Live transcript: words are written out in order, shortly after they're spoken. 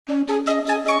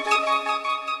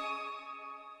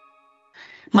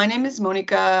My name is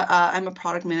Mounika. I'm a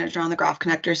product manager on the Graph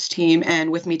Connectors team,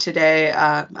 and with me today,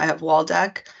 I have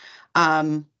Waldek,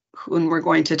 and we're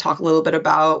going to talk a little bit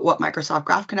about what Microsoft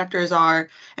Graph Connectors are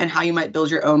and how you might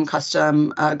build your own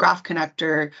custom Graph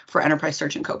Connector for Enterprise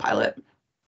Search and Copilot.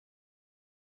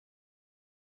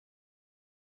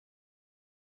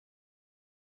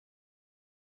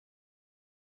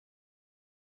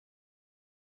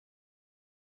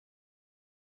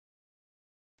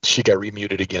 She got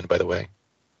remuted again, by the way.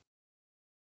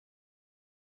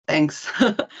 Thanks.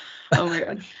 Oh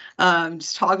my God.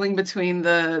 Just toggling between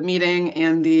the meeting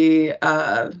and the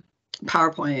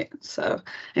PowerPoint. So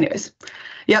anyways,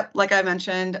 yep, like I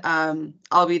mentioned,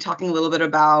 I'll be talking a little bit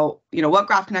about, what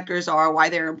graph connectors are, why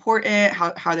they're important,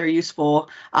 how they're useful,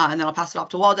 and then I'll pass it off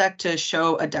to Waldek to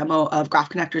show a demo of graph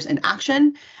connectors in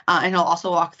action, and he'll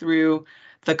also walk through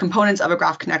the components of a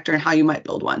graph connector and how you might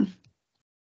build one.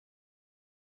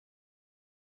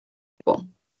 Cool.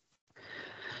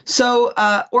 So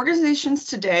organizations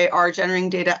today are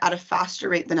generating data at a faster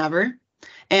rate than ever,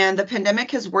 and the pandemic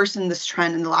has worsened this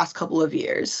trend in the last couple of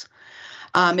years.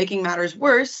 Making matters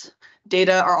worse,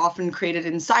 data are often created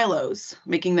in silos,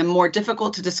 making them more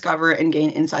difficult to discover and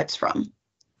gain insights from.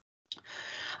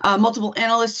 Multiple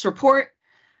analysts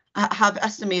have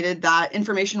estimated that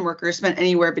information workers spend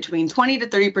anywhere between 20 to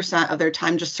 30% of their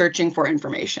time just searching for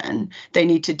information they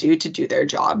need to do their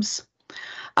jobs.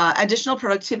 Additional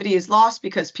productivity is lost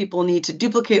because people need to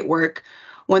duplicate work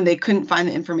when they couldn't find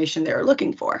the information they were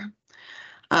looking for.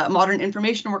 Modern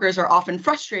information workers are often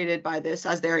frustrated by this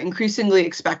as they're increasingly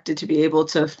expected to be able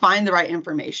to find the right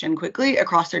information quickly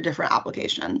across their different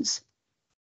applications.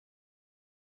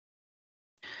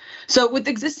 So with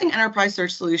existing enterprise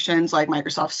search solutions like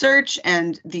Microsoft Search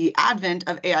and the advent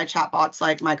of AI chatbots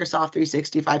like Microsoft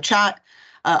 365 Chat,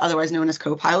 otherwise known as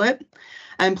Copilot,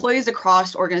 employees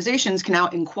across organizations can now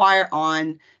inquire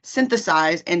on,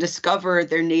 synthesize, and discover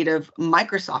their native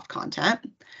Microsoft content.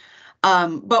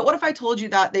 But what if I told you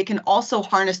that they can also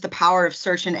harness the power of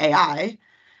search and AI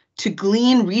to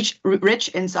glean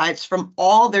rich insights from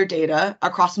all their data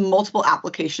across multiple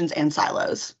applications and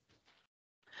silos?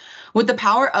 With the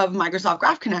power of Microsoft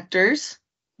Graph Connectors,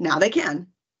 now they can.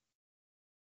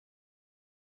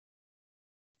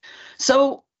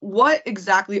 So what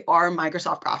exactly are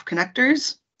Microsoft Graph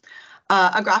Connectors?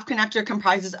 A graph connector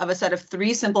comprises of a set of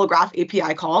 3 simple graph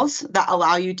API calls that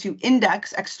allow you to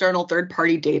index external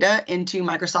third-party data into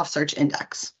Microsoft Search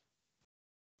Index.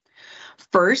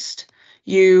 First,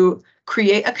 you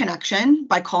create a connection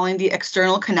by calling the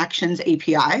External Connections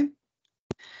API.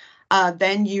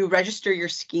 Then you register your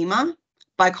schema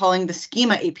by calling the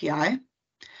Schema API.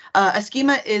 A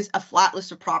schema is a flat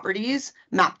list of properties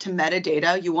mapped to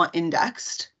metadata you want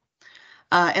indexed.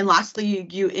 And lastly,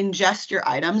 you ingest your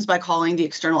items by calling the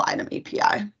External Item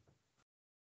API.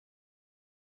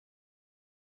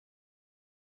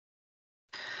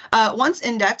 Once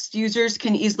indexed, users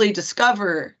can easily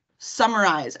discover,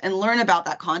 summarize, and learn about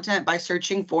that content by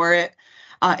searching for it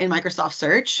in Microsoft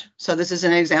Search. So this is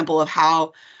an example of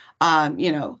how,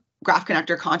 Graph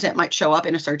Connector content might show up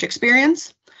in a search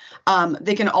experience.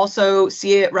 They can also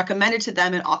see it recommended to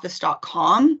them in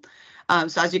Office.com.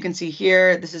 So as you can see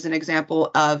here, this is an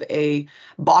example of a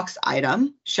box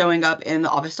item showing up in the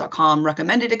Office.com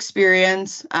recommended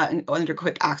experience under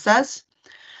quick access,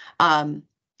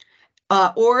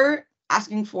 or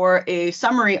asking for a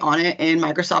summary on it in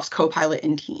Microsoft's Copilot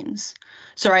in Teams.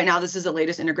 So right now, this is the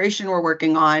latest integration we're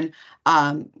working on.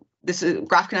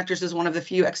 Graph Connectors is one of the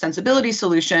few extensibility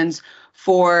solutions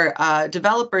for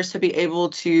developers to be able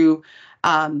to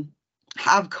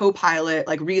have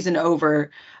Copilot reason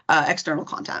over external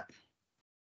content.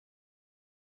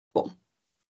 Cool.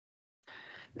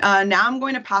 Now I'm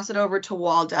going to pass it over to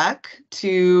Waldek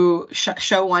to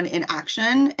show one in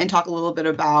action and talk a little bit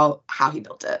about how he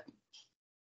built it.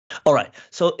 All right.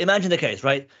 So imagine the case,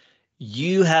 right?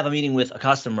 You have a meeting with a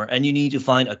customer and you need to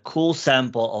find a cool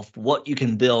sample of what you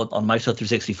can build on Microsoft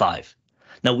 365.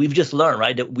 Now, we've just learned,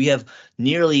 right, that we have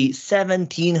nearly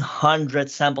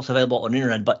 1,700 samples available on the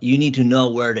internet, but you need to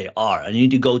know where they are. And you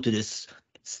need to go to this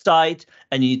site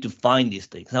and you need to find these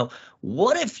things. Now,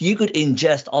 what if you could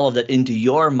ingest all of that into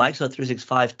your Microsoft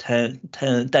 365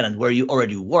 tenant where you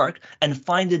already work and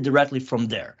find it directly from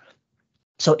there?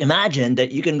 So imagine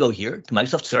that you can go here to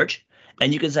Microsoft Search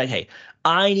and you can say, hey,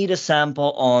 I need a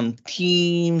sample on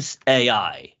Teams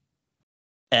AI.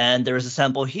 And there is a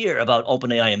sample here about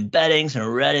OpenAI embeddings and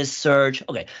Redis search.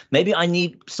 Okay, maybe I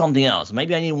need something else.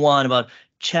 Maybe I need one about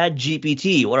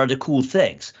ChatGPT. What are the cool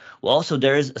things? Well, also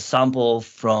there is a sample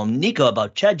from Nico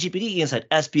about ChatGPT inside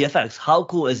SPFX. How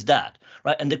cool is that?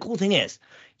 right? And the cool thing is,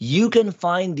 you can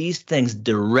find these things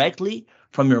directly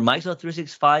from your Microsoft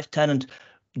 365 tenant,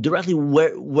 directly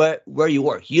where you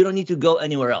work. You don't need to go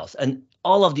anywhere else. And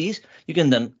all of these you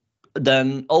can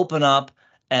then open up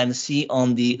and see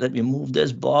on the. Let me move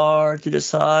this bar to the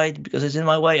side because it's in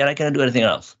my way and I cannot do anything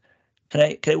else. Can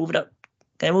I move it up?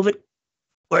 Can I move it?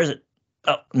 Where is it?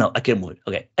 Oh no, I can't move it.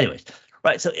 Okay. Anyways.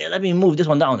 Right, so let me move this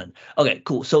one down then. Okay,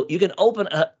 cool. So you can open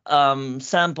a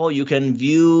sample, you can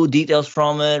view details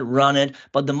from it, run it,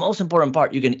 but the most important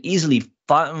part, you can easily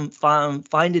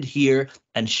find it here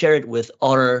and share it with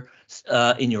others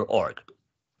in your org.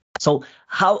 So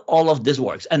how all of this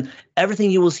works, and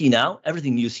everything you see now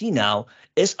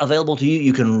is available to you.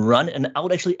 You can run, and I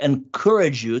would actually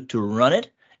encourage you to run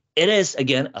it. It is,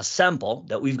 again, a sample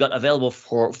that we've got available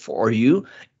for you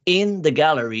in the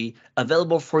gallery,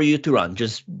 available for you to run.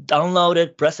 Just download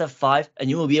it, press F5, and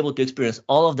you will be able to experience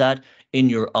all of that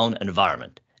in your own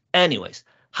environment. Anyways,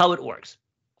 how it works.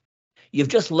 You've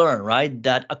just learned, right,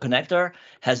 that a connector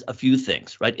has a few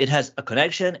things, right? It has a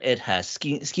connection, it has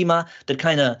schema that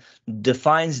kind of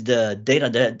defines the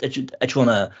data that you want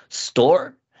to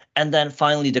store, and then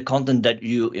finally the content that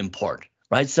you import,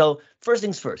 right? So first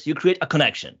things first, you create a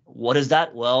connection. What is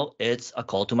that? Well, it's a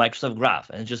call to Microsoft Graph,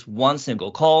 and it's just one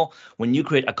single call when you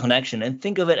create a connection. And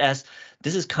think of it as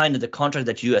this is kind of the contract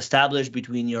that you establish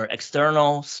between your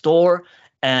external store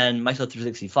and Microsoft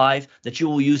 365 that you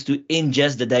will use to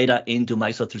ingest the data into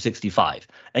Microsoft 365.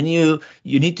 And you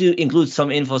need to include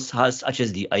some info such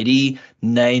as the ID,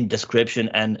 name,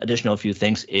 description, and additional few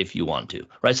things if you want to,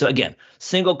 right? So again,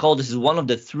 single call, this is one of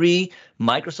the 3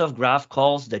 Microsoft Graph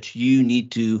calls that you need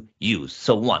to use.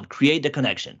 So 1, create the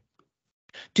connection.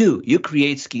 2, you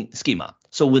create schema.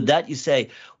 So with that, you say,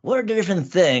 what are the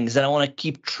different things that I want to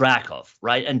keep track of,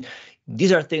 right? And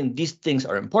these things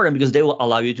are important because they will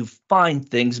allow you to find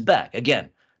things back. Again,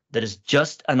 that is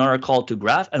just another call to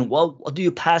Graph. And well, what do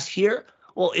you pass here?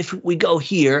 Well, if we go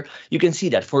here, you can see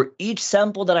that for each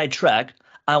sample that I track,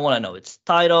 I want to know its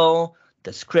title,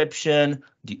 description,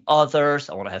 the authors.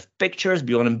 I want to have pictures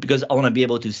because I want to be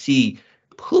able to see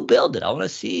who built it. I want to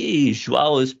see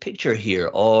Joao's picture here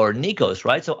or Nico's,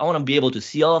 right? So I want to be able to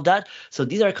see all of that. So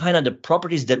these are kind of the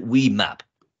properties that we map.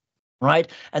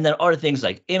 Right? And then other things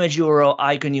like image URL,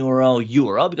 icon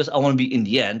URL, because I want to be in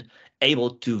the end able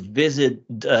to visit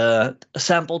a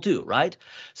sample too, right?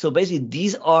 So basically,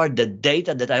 these are the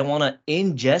data that I want to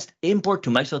import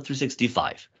to Microsoft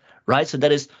 365, right? So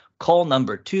that is call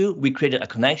number 2. We created a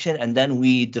connection, and then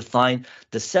we define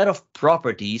the set of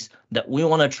properties that we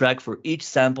want to track for each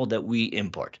sample that we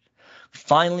import.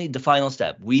 Finally, the final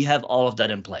step, we have all of that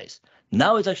in place.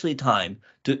 Now it's actually time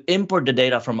to import the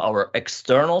data from our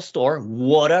external store,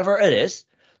 whatever it is,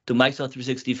 to Microsoft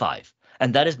 365.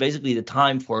 And that is basically the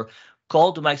time for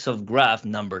call to Microsoft Graph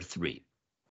number 3.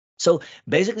 So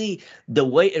basically, the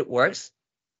way it works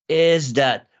is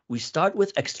that we start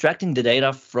with extracting the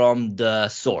data from the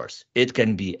source. It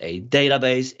can be a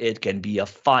database, it can be a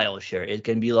file share, it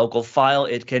can be a local file,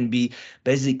 it can be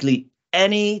basically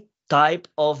any type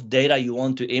of data you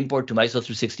want to import to Microsoft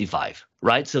 365,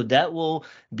 right? So that will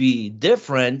be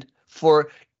different for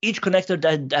each connector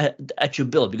that you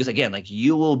build, because again, like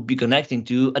you will be connecting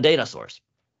to a data source.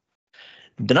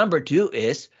 The number 2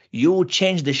 is you will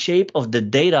change the shape of the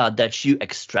data that you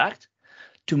extract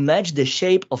to match the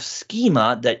shape of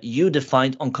schema that you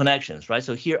defined on connections, right?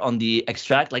 So here on the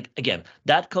extract, like again,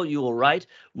 that code you will write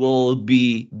will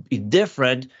be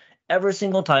different every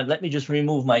single time. Let me just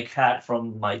remove my cat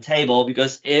from my table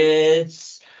because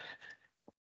it's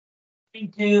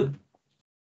to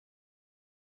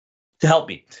help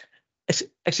me.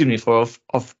 Excuse me for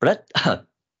that.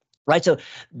 Right, so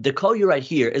the code you write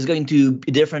here is going to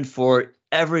be different for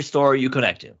every store you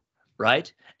connect to,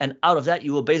 right? And out of that,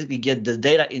 you will basically get the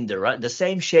data in the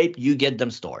same shape you get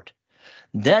them stored.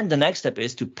 Then the next step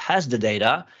is to pass the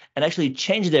data and actually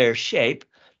change their shape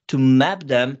to map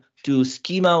them to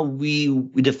schema we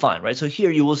define, right? So here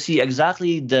you will see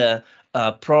exactly the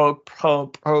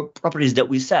properties that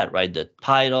we set, right? The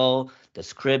title,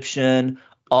 description,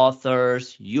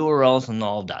 authors, URLs, and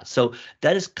all of that. So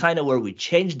that is kind of where we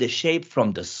change the shape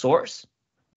from the source,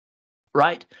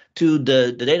 right, to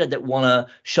the data that want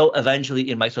to show eventually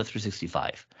in Microsoft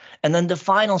 365. And then the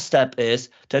final step is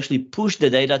to actually push the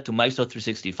data to Microsoft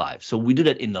 365. So we do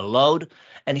that in the load.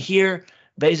 And here,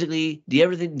 basically,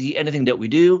 anything that we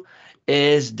do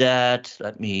is that,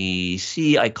 let me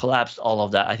see, I collapsed all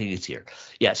of that. I think it's here.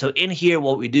 Yeah, so in here,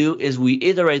 what we do is we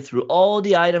iterate through all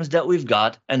the items that we've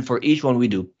got. And for each one, we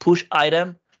do push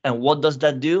item. And what does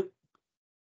that do?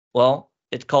 Well,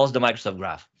 it calls the Microsoft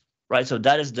Graph, right? So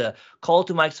that is the call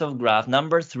to Microsoft Graph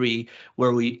number 3,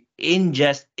 where we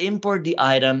import the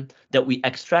item that we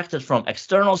extracted from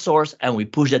external source and we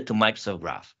push it to Microsoft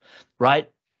Graph,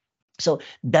 right? So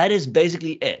that is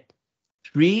basically it.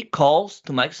 3 calls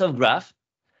to Microsoft Graph,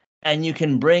 and you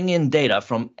can bring in data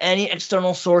from any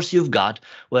external source you've got,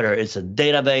 whether it's a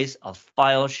database, a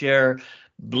file share,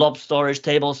 blob storage,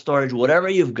 table storage, whatever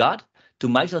you've got, to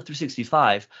Microsoft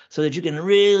 365, so that you can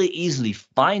really easily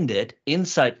find it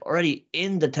inside already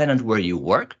in the tenant where you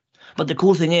work. But the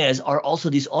cool thing are also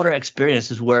these other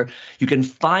experiences where you can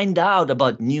find out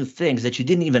about new things that you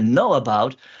didn't even know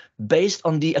about based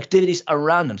on the activities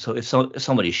around them. So if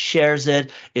somebody shares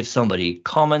it, if somebody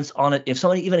comments on it, if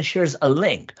somebody even shares a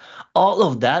link, all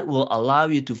of that will allow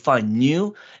you to find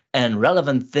new and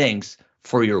relevant things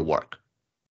for your work.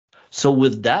 So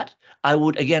with that, I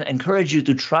would again encourage you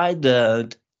to try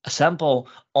the sample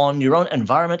on your own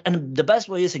environment. And the best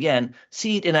way is, again,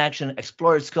 see it in action,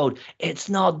 explore its code. It's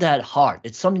not that hard.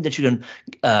 It's something that you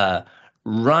can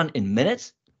run in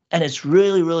minutes. And it's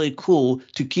really, really cool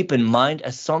to keep in mind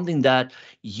as something that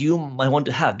you might want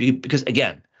to have. Because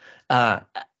again,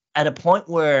 at a point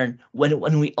where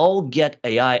when we all get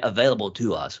AI available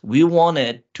to us, we want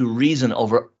it to reason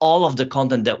over all of the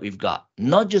content that we've got,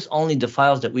 not just only the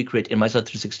files that we create in Microsoft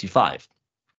 365,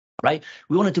 right?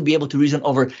 We want it to be able to reason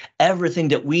over everything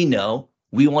that we know.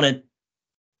 We wanted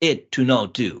it to know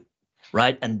too,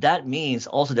 right? And that means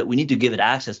also that we need to give it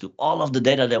access to all of the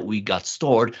data that we got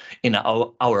stored in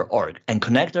our org. And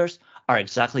connectors are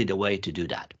exactly the way to do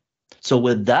that. So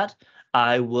with that,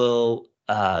 I will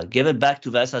give it back to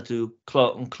Vesa to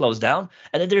close down.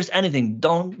 And if there's anything,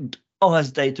 don't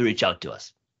hesitate to reach out to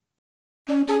us.